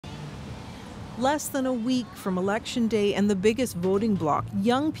Less than a week from Election Day and the biggest voting bloc,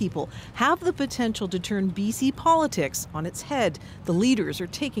 young people have the potential to turn BC politics on its head. The leaders are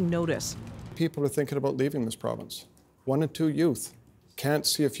taking notice. People are thinking about leaving this province. 1 in 2 youth can't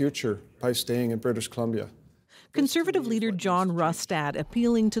see a future by staying in British Columbia. Conservative leader John Rustad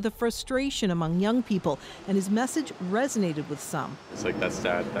appealing to the frustration among young people, and his message resonated with some. It's like that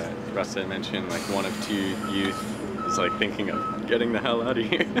stat that Rustad mentioned, like 1 of 2 youth is like thinking of getting the hell out of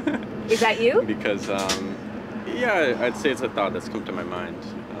here. Is that you? Because, yeah, I'd say it's a thought that's come to my mind.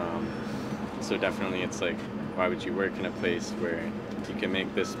 So definitely it's like, why would you work in a place where you can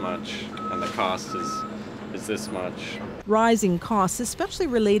make this much and the cost is this much? Rising costs, especially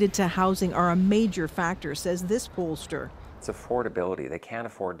related to housing, are a major factor, says this pollster. It's affordability. They can't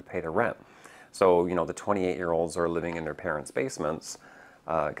afford to pay the rent. So, you know, the 28-year-olds are living in their parents' basements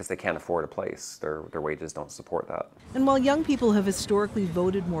because they can't afford a place. Their wages don't support that. And while young people have historically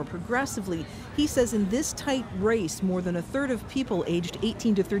voted more progressively, he says in this tight race, more than a third of people aged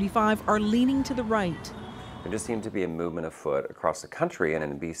 18 to 35 are leaning to the right. There just seems to be a movement afoot across the country and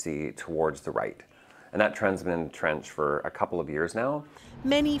in BC towards the right. And that trend's been entrenched for a couple of years now.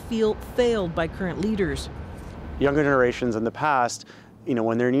 Many feel failed by current leaders. Younger generations in the past, you know,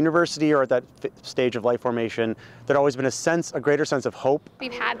 when they're in university or at that stage of life formation, there'd always been a greater sense of hope.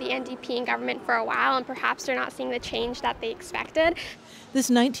 We've had the NDP in government for a while, and perhaps they're not seeing the change that they expected.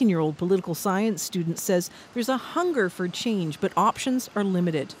 This 19-year-old political science student says there's a hunger for change, but options are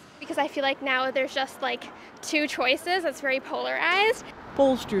limited. Because I feel like now there's just like 2 choices. It's very polarized.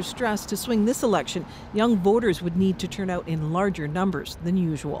 Pollsters stress to swing this election, young voters would need to turn out in larger numbers than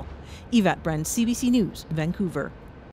usual. Yvette Brenn, CBC News, Vancouver.